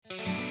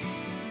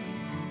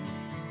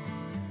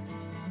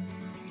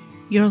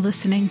You're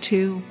listening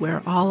to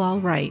We're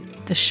All Right,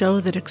 the show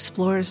that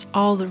explores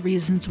all the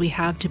reasons we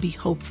have to be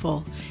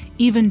hopeful,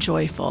 even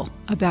joyful,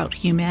 about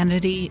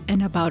humanity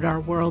and about our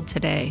world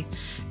today,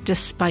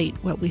 despite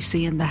what we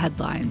see in the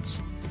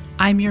headlines.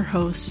 I'm your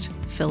host,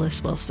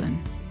 Phyllis Wilson.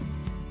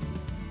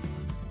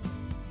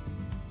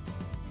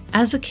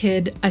 As a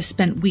kid, I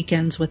spent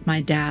weekends with my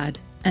dad,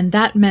 and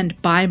that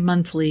meant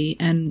bi-monthly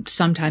and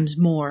sometimes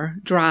more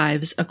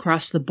drives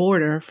across the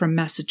border from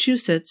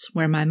Massachusetts,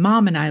 where my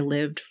mom and I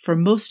lived for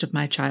most of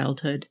my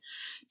childhood,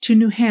 to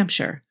New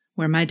Hampshire,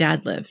 where my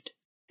dad lived.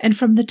 And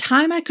from the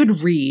time I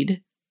could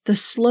read, the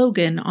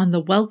slogan on the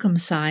welcome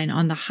sign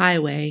on the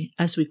highway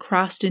as we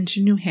crossed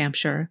into New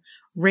Hampshire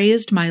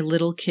raised my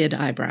little kid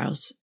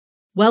eyebrows.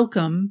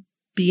 Welcome,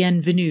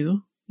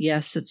 bienvenue,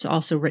 yes, it's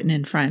also written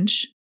in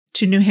French,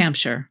 to New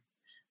Hampshire.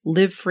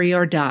 Live free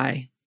or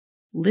die.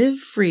 Live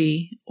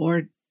free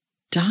or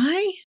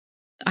die?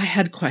 I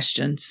had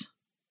questions.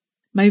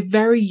 My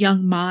very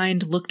young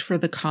mind looked for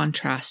the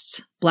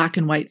contrasts, black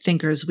and white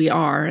thinkers we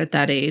are at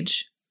that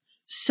age.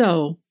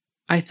 So,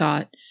 I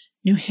thought,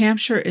 New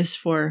Hampshire is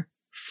for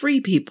free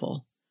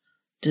people.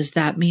 Does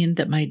that mean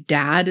that my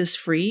dad is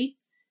free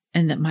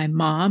and that my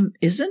mom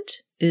isn't?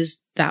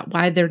 Is that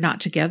why they're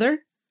not together?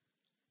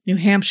 New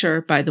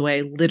Hampshire, by the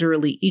way,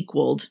 literally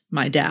equaled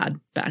my dad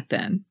back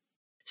then.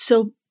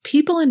 So,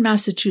 people in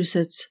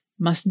Massachusetts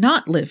must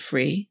not live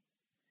free.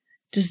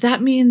 Does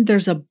that mean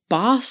there's a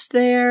boss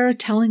there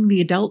telling the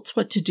adults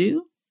what to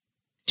do?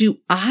 Do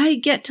I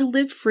get to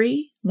live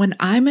free when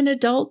I'm an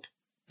adult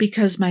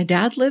because my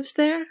dad lives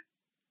there?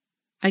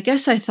 I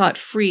guess I thought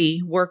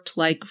free worked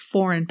like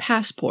foreign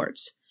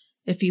passports.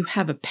 If you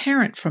have a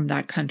parent from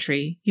that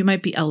country, you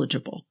might be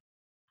eligible.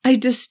 I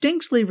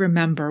distinctly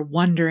remember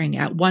wondering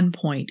at one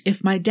point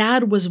if my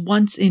dad was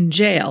once in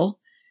jail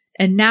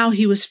and now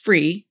he was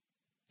free,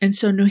 and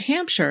so New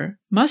Hampshire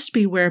must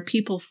be where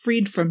people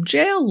freed from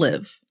jail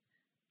live.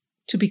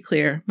 To be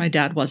clear, my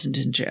dad wasn't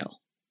in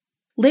jail.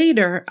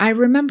 Later, I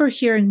remember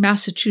hearing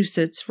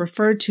Massachusetts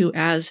referred to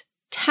as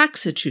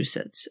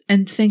Taxachusetts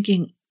and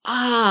thinking,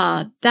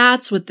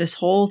 that's what this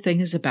whole thing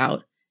is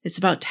about. It's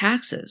about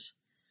taxes.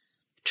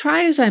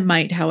 Try as I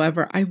might,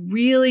 however, I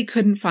really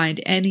couldn't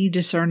find any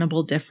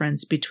discernible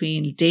difference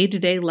between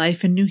day-to-day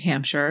life in New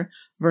Hampshire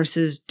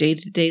versus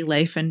day-to-day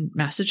life in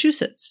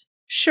Massachusetts.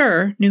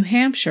 Sure, New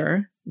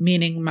Hampshire,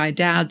 meaning my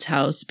dad's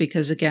house,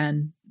 because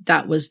again,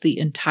 that was the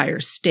entire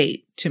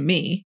state to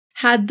me,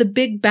 had the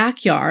big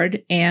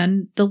backyard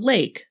and the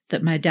lake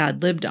that my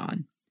dad lived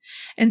on.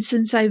 And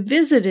since I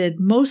visited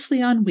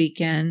mostly on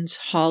weekends,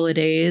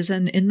 holidays,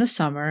 and in the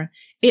summer,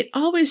 it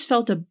always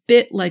felt a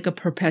bit like a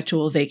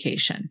perpetual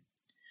vacation.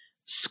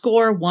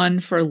 Score one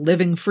for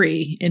living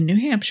free in New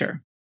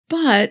Hampshire.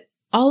 But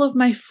all of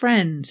my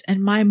friends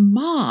and my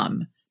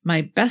mom,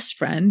 my best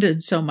friend,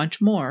 and so much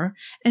more,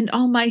 and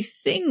all my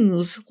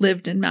things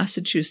lived in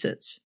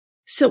Massachusetts.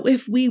 So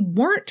if we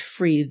weren't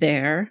free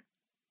there,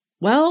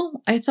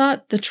 well, I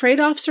thought the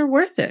trade-offs are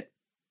worth it.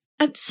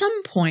 At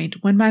some point,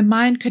 when my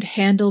mind could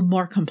handle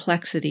more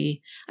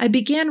complexity, I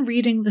began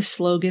reading the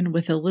slogan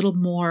with a little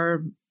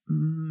more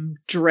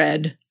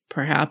dread,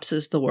 perhaps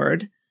is the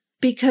word,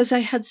 because I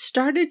had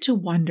started to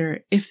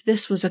wonder if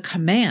this was a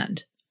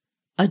command,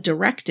 a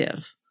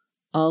directive,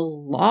 a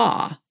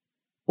law,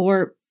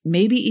 or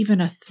maybe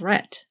even a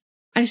threat.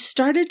 I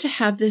started to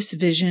have this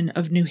vision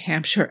of New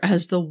Hampshire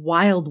as the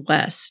Wild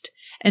West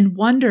and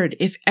wondered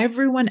if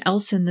everyone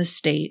else in the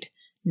state,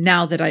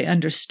 now that I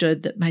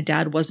understood that my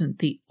dad wasn't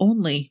the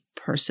only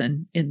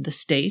person in the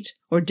state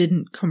or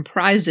didn't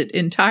comprise it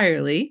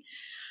entirely,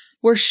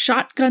 were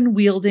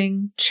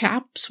shotgun-wielding,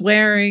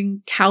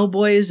 chaps-wearing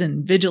cowboys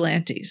and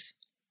vigilantes.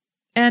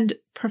 And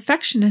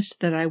perfectionist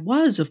that I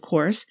was, of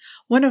course,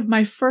 one of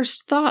my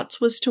first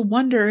thoughts was to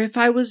wonder if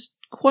I was,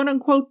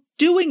 quote-unquote,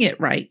 doing it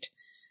right,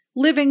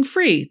 living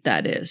free,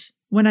 that is,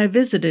 when I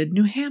visited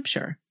New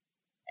Hampshire.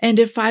 And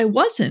if I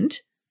wasn't,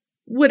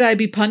 would I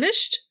be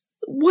punished?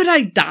 Would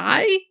I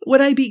die?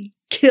 Would I be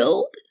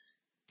killed?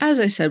 As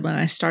I said when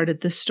I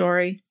started this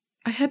story,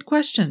 I had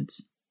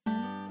questions.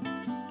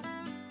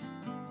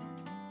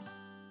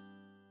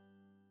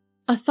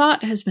 A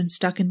thought has been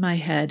stuck in my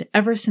head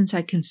ever since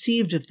I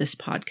conceived of this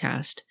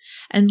podcast,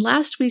 and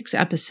last week's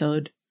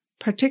episode,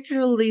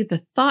 particularly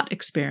the thought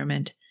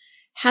experiment,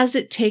 has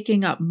it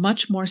taking up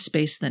much more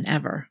space than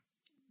ever.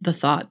 The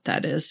thought,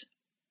 that is.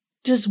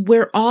 Does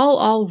we're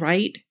all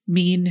right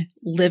mean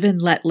live and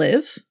let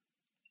live?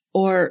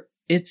 Or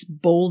its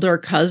bolder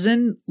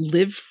cousin,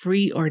 live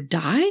free or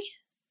die?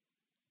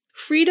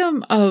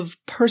 Freedom of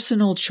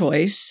personal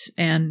choice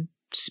and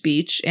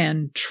speech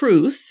and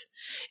truth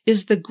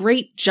is the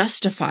great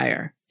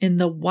justifier in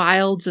the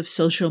wilds of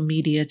social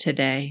media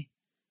today,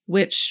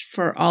 which,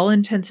 for all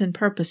intents and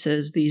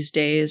purposes these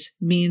days,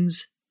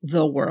 means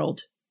the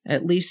world.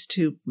 At least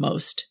to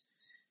most.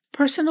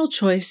 Personal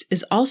choice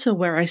is also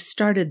where I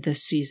started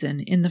this season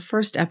in the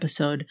first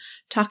episode,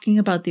 talking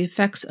about the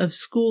effects of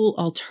school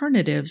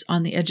alternatives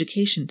on the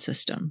education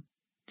system.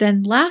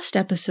 Then last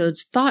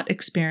episode's thought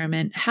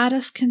experiment had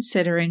us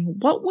considering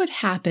what would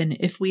happen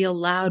if we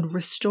allowed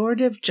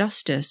restorative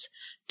justice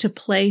to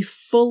play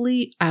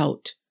fully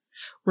out,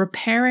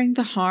 repairing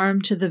the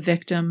harm to the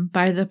victim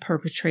by the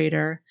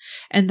perpetrator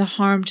and the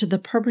harm to the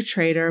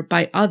perpetrator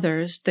by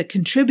others that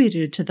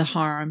contributed to the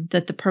harm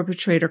that the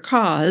perpetrator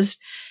caused,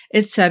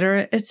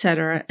 etc.,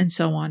 and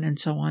so on and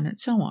so on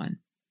and so on.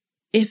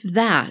 If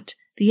that,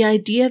 the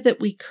idea that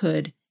we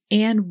could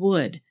and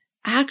would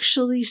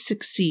actually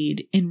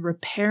succeed in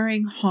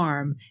repairing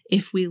harm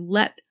if we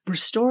let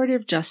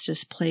restorative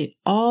justice play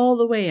all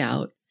the way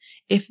out,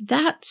 if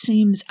that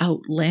seems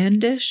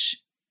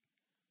outlandish,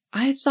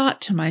 I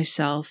thought to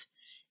myself,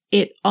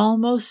 it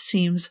almost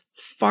seems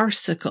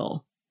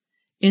farcical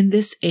in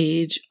this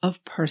age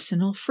of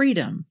personal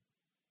freedom.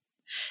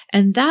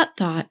 And that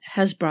thought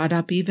has brought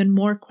up even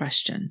more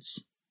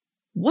questions.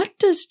 What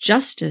does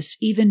justice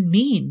even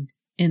mean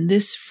in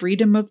this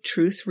freedom of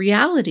truth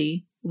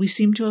reality we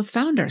seem to have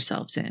found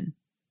ourselves in?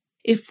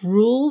 If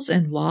rules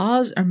and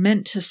laws are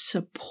meant to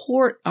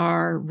support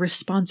our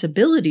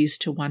responsibilities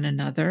to one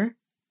another,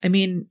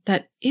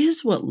 that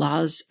is what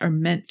laws are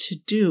meant to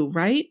do,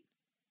 right?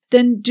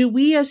 Then do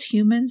we as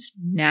humans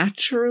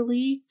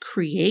naturally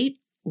create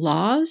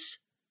laws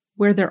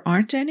where there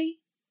aren't any?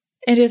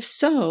 And if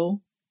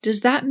so,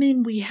 does that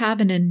mean we have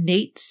an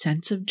innate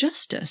sense of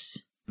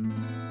justice?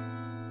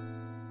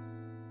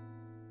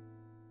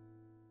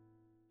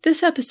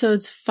 This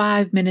episode's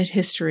 5-minute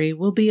history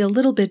will be a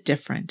little bit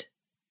different.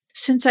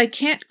 Since I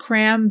can't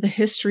cram the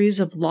histories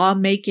of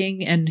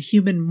lawmaking and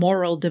human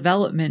moral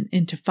development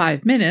into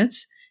 5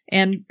 minutes,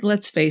 and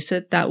let's face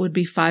it, that would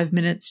be 5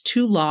 minutes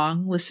too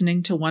long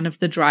listening to one of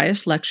the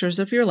driest lectures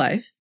of your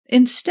life.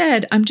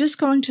 Instead, I'm just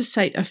going to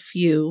cite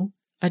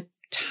a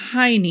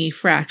tiny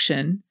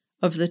fraction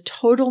of the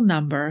total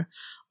number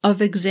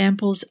of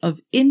examples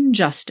of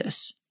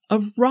injustice,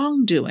 of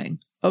wrongdoing,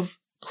 of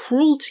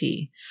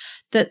cruelty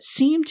that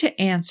seem to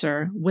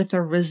answer with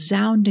a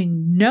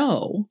resounding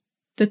no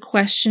the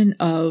question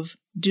of,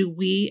 do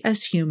we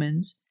as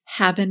humans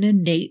have an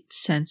innate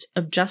sense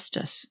of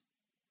justice?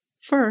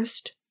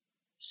 First,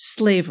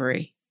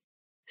 slavery.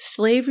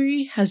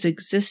 Slavery has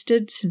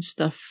existed since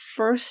the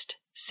first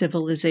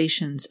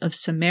civilizations of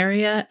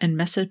Samaria and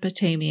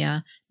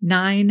Mesopotamia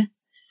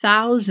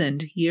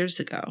 9,000 years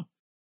ago.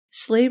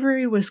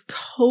 Slavery was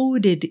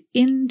coded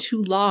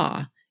into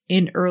law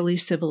in early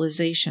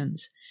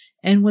civilizations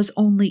and was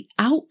only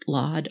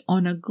outlawed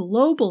on a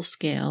global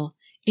scale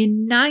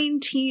in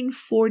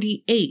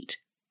 1948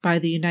 by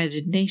the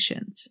United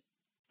Nations.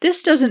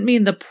 This doesn't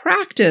mean the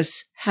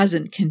practice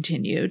hasn't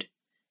continued,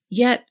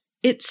 yet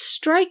it's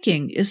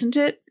striking, isn't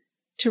it,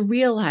 to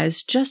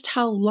realize just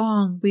how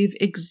long we've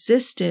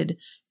existed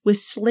with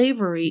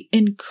slavery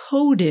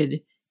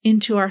encoded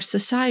into our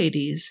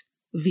societies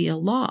via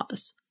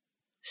laws.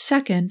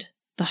 Second,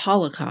 the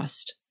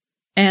Holocaust,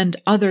 and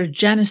other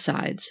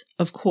genocides,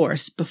 of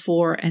course,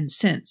 before and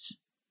since.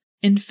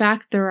 In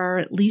fact, there are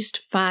at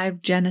least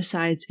 5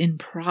 genocides in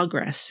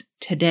progress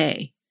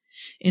today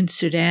in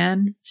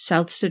Sudan,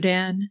 South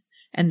Sudan,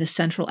 and the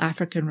Central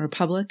African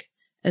Republic,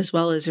 as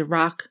well as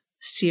Iraq,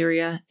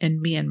 Syria,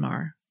 and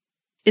Myanmar.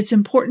 It's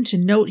important to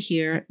note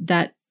here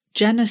that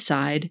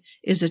genocide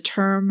is a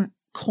term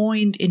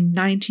coined in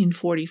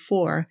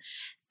 1944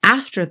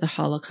 after the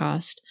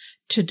Holocaust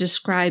to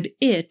describe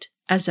it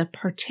as a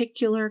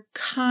particular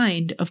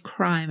kind of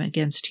crime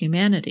against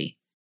humanity.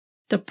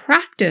 The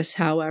practice,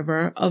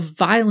 however, of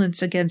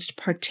violence against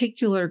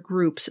particular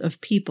groups of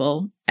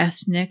people,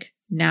 ethnic,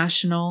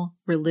 national,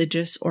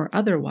 religious, or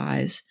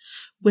otherwise,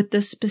 with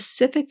the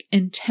specific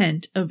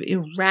intent of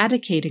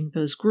eradicating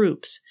those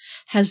groups,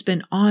 has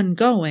been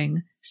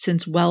ongoing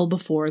since well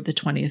before the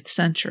 20th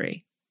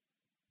century.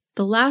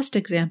 The last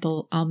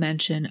example I'll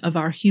mention of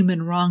our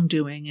human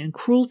wrongdoing and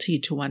cruelty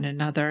to one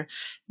another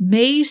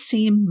may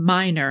seem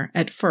minor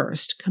at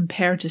first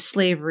compared to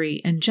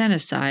slavery and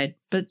genocide,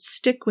 but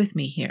stick with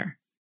me here.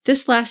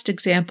 This last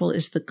example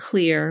is the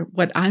clear,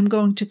 what I'm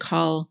going to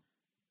call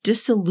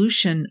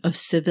dissolution of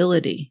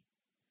civility,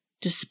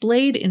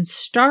 displayed in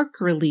stark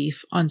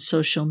relief on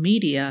social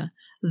media,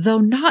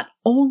 though not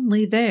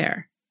only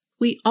there.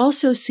 We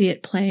also see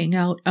it playing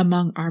out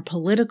among our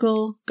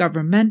political,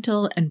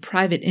 governmental, and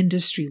private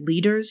industry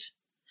leaders,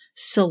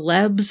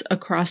 celebs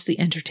across the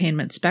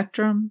entertainment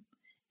spectrum,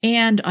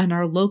 and on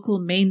our local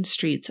main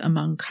streets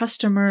among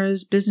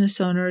customers,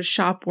 business owners,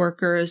 shop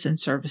workers, and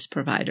service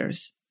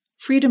providers.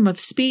 Freedom of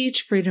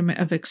speech, freedom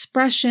of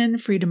expression,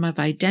 freedom of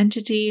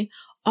identity,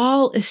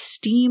 all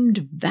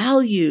esteemed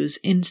values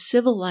in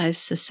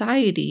civilized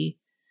society,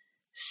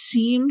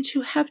 seem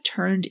to have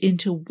turned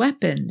into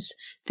weapons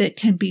that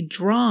can be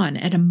drawn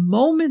at a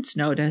moment's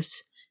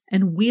notice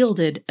and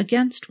wielded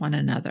against one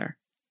another.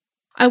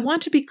 I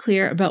want to be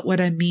clear about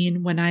what I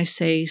mean when I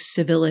say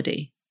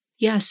civility.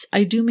 Yes,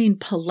 I do mean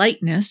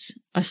politeness,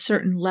 a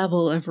certain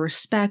level of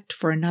respect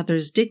for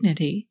another's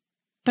dignity,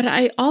 but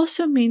I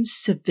also mean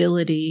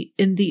civility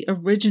in the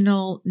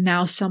original,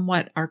 now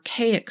somewhat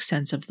archaic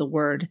sense of the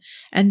word,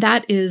 and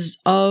that is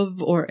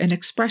of or an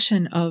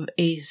expression of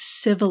a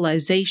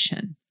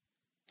civilization.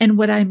 And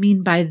what I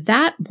mean by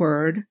that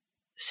word,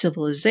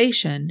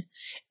 civilization,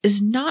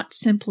 is not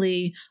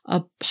simply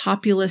a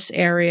populous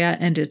area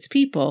and its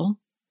people,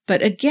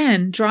 but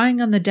again, drawing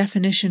on the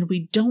definition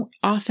we don't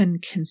often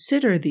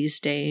consider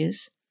these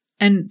days.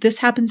 And this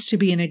happens to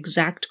be an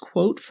exact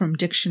quote from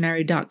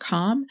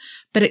dictionary.com,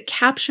 but it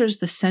captures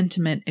the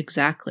sentiment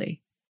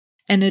exactly.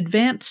 An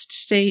advanced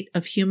state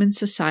of human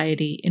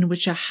society in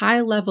which a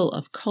high level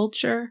of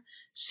culture,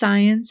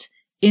 science,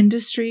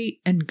 industry,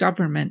 and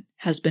government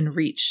has been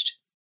reached.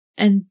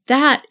 And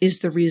that is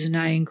the reason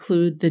I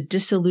include the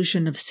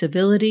dissolution of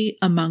civility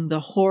among the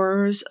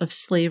horrors of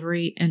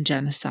slavery and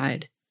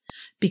genocide.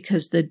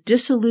 Because the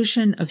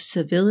dissolution of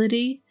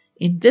civility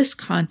in this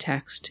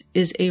context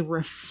is a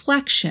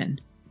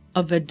reflection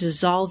of a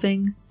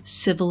dissolving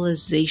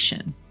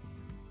civilization.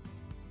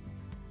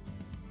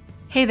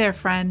 Hey there,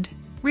 friend.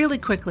 Really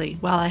quickly,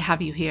 while I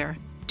have you here,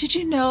 did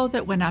you know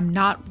that when I'm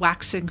not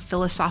waxing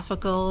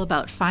philosophical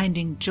about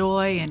finding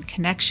joy and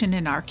connection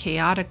in our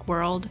chaotic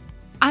world,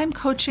 I'm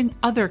coaching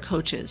other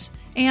coaches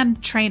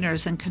and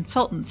trainers and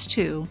consultants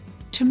too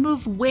to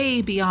move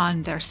way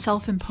beyond their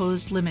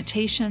self-imposed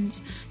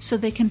limitations so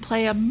they can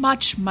play a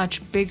much,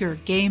 much bigger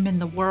game in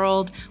the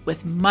world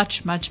with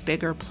much, much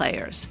bigger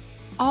players,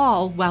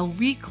 all while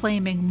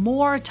reclaiming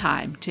more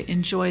time to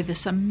enjoy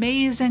this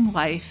amazing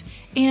life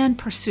and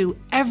pursue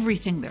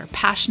everything they're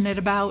passionate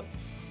about.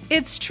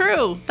 It's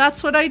true,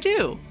 that's what I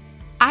do.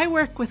 I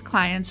work with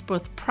clients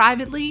both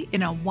privately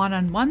in a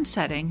one-on-one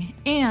setting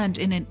and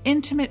in an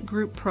intimate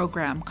group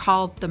program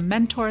called the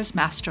Mentors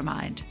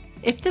Mastermind.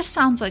 If this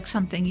sounds like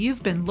something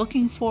you've been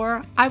looking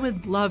for, I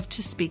would love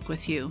to speak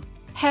with you.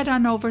 Head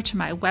on over to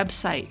my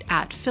website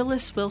at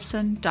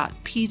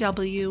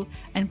phylliswilson.pw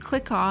and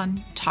click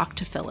on Talk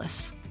to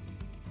Phyllis.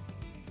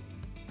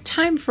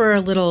 Time for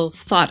a little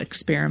thought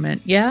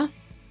experiment, yeah?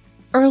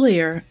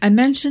 Earlier, I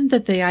mentioned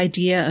that the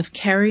idea of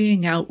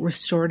carrying out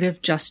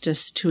restorative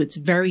justice to its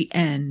very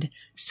end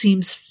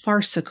seems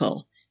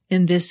farcical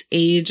in this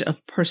age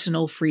of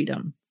personal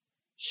freedom.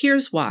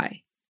 Here's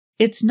why.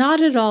 It's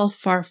not at all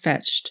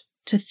far-fetched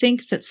to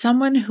think that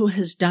someone who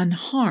has done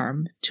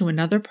harm to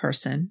another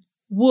person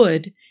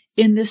would,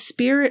 in the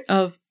spirit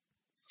of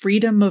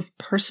freedom of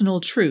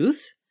personal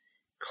truth,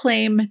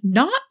 claim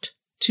not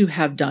to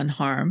have done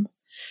harm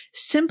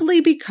simply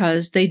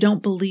because they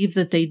don't believe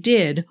that they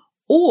did,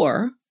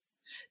 or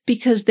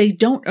because they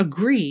don't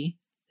agree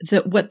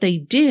that what they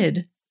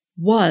did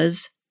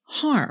was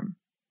harm.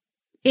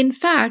 In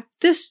fact,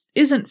 this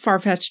isn't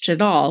far-fetched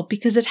at all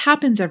because it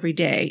happens every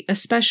day,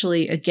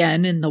 especially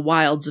again in the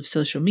wilds of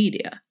social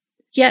media.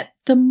 Yet,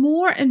 the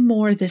more and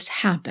more this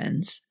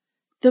happens,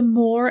 the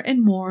more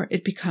and more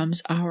it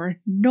becomes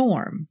our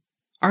norm,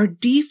 our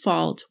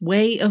default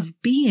way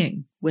of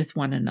being with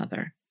one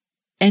another.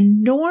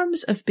 And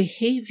norms of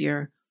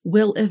behavior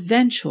will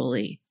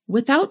eventually,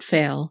 without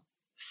fail,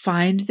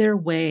 find their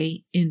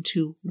way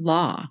into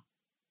law.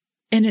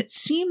 And it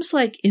seems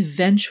like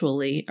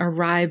eventually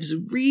arrives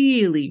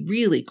really,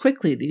 really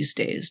quickly these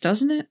days,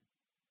 doesn't it?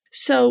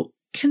 So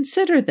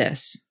consider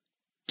this.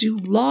 Do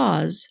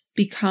laws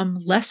become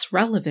less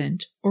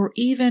relevant or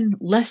even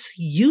less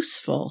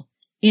useful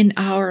in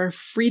our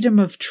freedom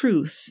of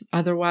truth,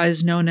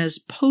 otherwise known as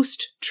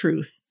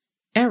post-truth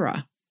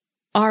era?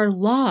 Are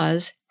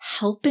laws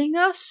helping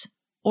us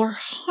or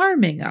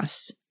harming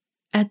us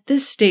at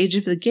this stage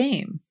of the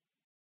game?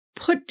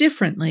 Put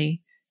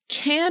differently,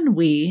 can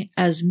we,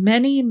 as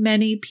many,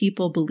 many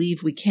people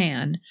believe we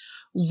can,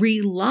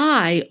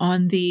 rely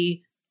on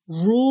the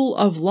rule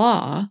of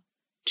law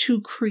to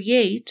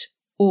create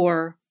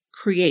or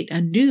create a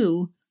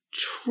new,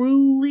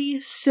 truly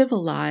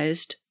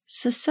civilized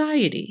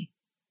society?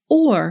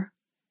 Or,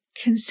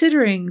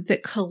 considering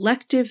that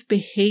collective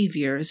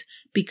behaviors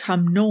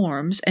become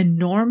norms and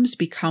norms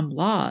become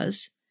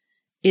laws,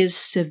 is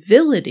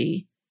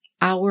civility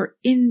our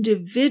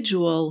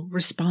individual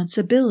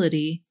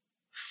responsibility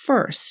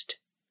first,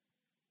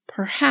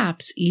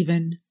 perhaps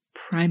even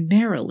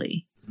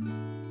primarily?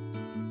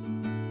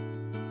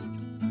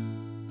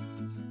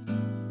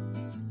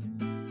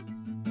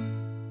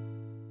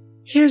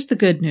 Here's the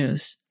good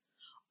news.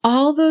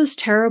 All those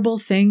terrible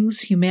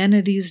things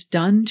humanity's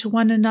done to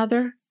one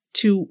another,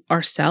 to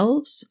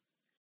ourselves,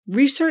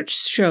 research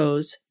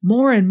shows,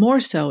 more and more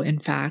so in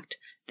fact,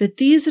 that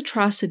these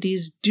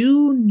atrocities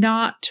do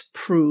not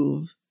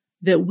prove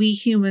that we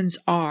humans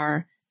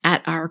are,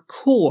 at our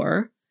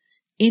core,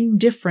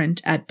 indifferent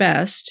at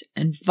best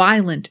and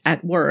violent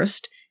at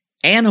worst,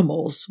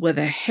 animals with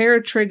a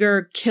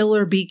hair-trigger, kill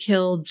or be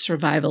killed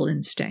survival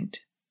instinct.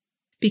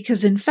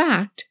 Because in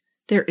fact,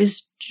 there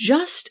is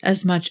just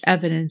as much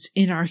evidence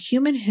in our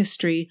human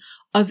history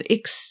of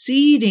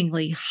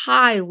exceedingly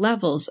high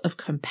levels of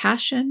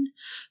compassion,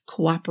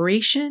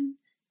 cooperation,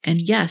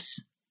 and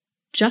yes,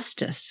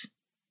 justice.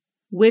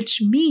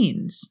 Which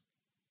means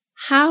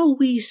how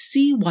we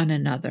see one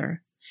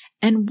another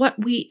and what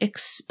we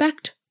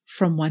expect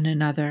from one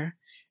another,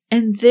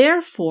 and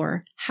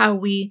therefore how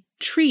we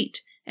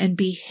treat and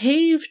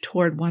behave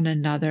toward one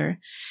another,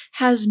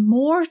 has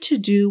more to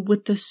do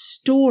with the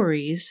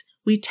stories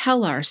we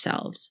tell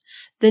ourselves,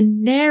 the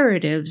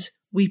narratives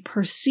we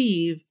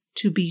perceive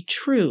to be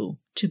true,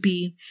 to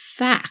be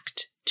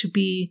fact, to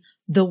be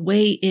the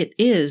way it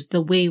is,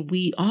 the way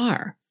we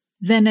are,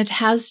 then it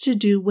has to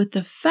do with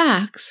the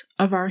facts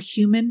of our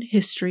human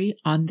history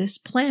on this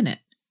planet.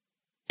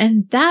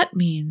 And that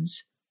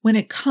means when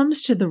it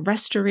comes to the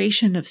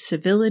restoration of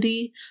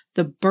civility,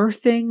 the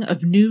birthing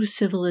of new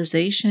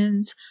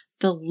civilizations,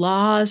 the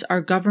laws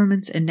our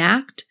governments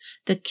enact,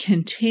 the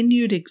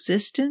continued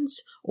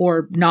existence,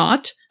 or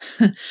not,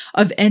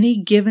 of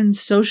any given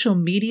social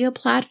media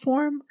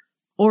platform,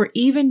 or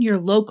even your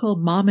local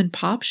mom and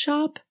pop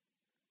shop,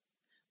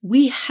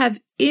 we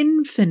have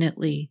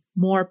infinitely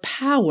more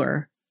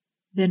power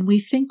than we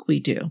think we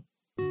do.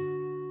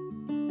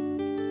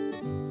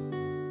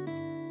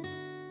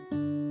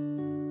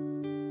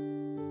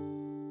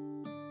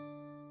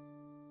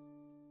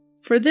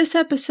 For this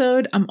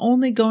episode, I'm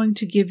only going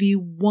to give you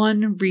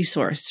one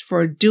resource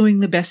for doing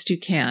the best you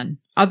can,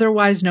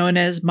 otherwise known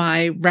as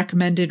my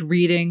recommended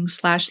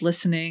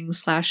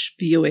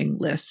reading/listening/viewing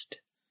list.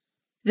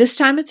 This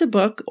time it's a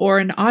book or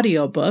an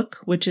audiobook,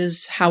 which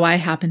is how I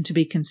happen to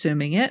be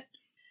consuming it.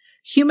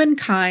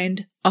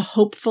 Humankind, A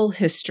Hopeful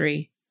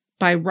History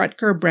by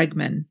Rutger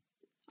Bregman.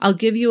 I'll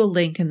give you a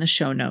link in the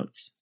show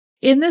notes.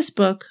 In this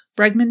book,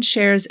 Bregman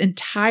shares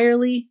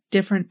entirely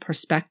different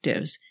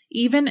perspectives,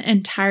 even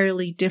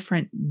entirely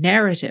different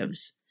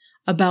narratives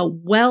about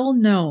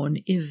well-known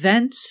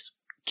events,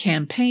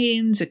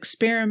 campaigns,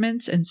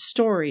 experiments, and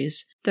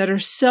stories that are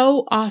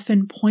so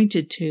often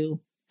pointed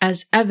to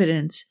as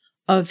evidence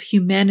of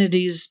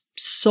humanity's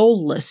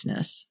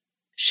soullessness,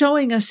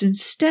 showing us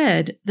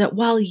instead that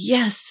while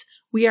yes,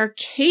 we are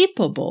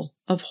capable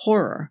of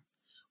horror,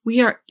 we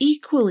are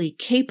equally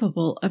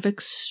capable of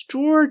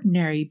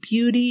extraordinary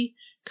beauty,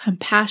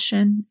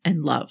 compassion,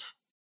 and love.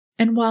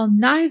 And while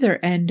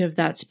neither end of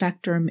that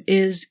spectrum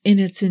is in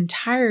its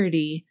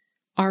entirety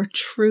our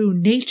true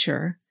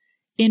nature,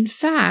 in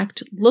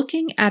fact,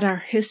 looking at our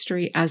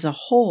history as a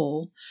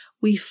whole,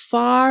 we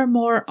far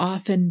more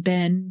often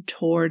bend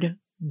toward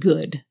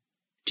good.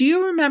 Do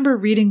you remember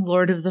reading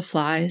Lord of the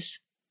Flies?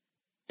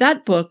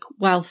 That book,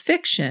 while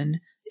fiction,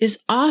 is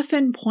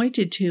often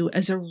pointed to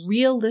as a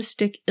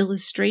realistic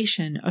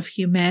illustration of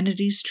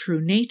humanity's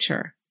true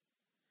nature.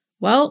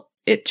 Well,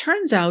 it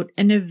turns out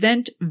an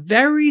event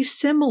very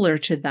similar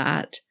to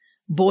that,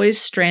 boys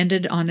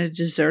stranded on a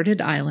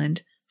deserted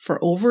island for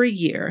over a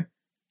year,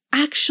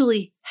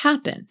 actually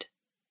happened.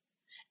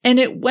 And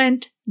it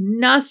went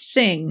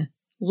nothing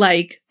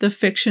like the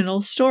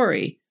fictional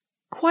story.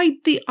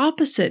 Quite the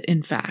opposite,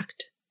 in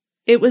fact.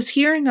 It was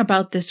hearing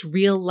about this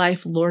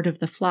real-life Lord of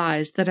the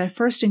Flies that I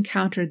first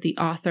encountered the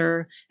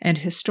author and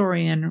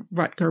historian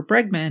Rutger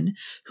Bregman,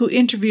 who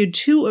interviewed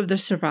two of the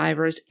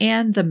survivors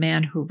and the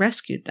man who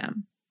rescued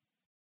them.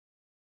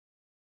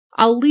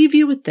 I'll leave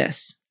you with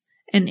this,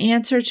 an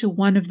answer to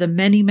one of the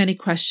many, many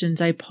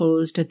questions I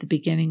posed at the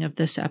beginning of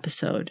this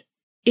episode.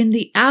 In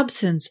the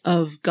absence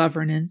of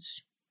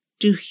governance,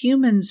 do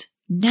humans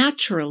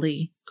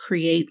naturally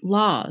create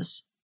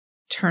laws?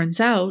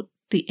 Turns out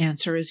the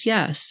answer is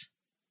yes.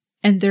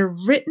 And they're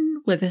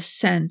written with a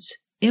sense,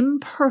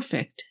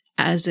 imperfect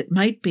as it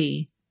might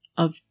be,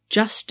 of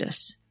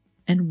justice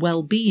and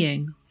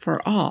well-being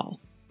for all.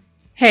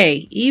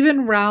 Hey,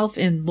 even Ralph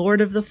in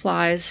Lord of the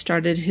Flies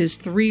started his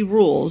 3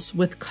 rules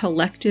with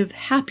collective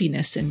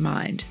happiness in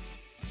mind.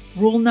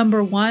 Rule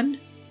number 1,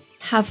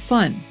 have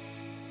fun.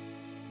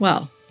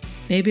 Well,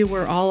 maybe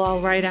we're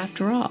all right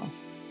after all.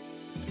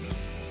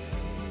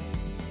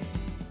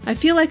 I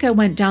feel like I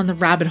went down the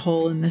rabbit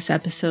hole in this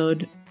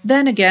episode.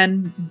 Then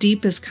again,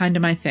 deep is kind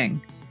of my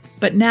thing.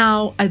 But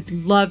now I'd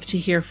love to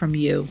hear from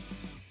you.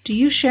 Do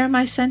you share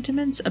my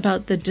sentiments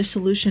about the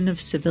dissolution of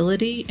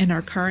civility in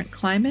our current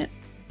climate?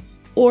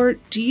 Or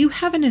do you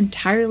have an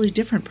entirely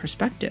different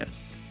perspective?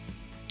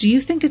 Do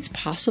you think it's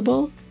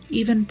possible,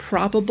 even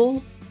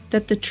probable,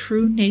 that the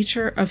true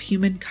nature of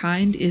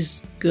humankind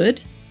is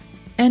good?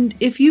 And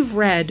if you've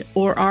read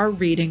or are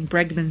reading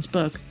Bregman's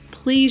book,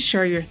 please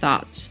share your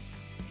thoughts.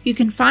 You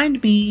can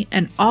find me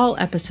and all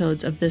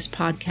episodes of this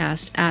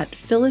podcast at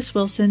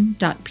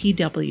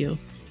phylliswilson.pw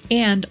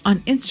and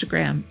on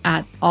Instagram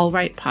at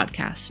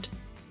allrightpodcast.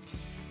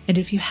 And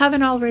if you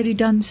haven't already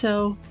done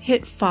so,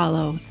 hit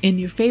follow in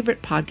your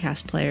favorite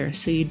podcast player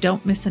so you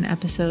don't miss an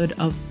episode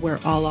of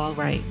We're All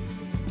Right.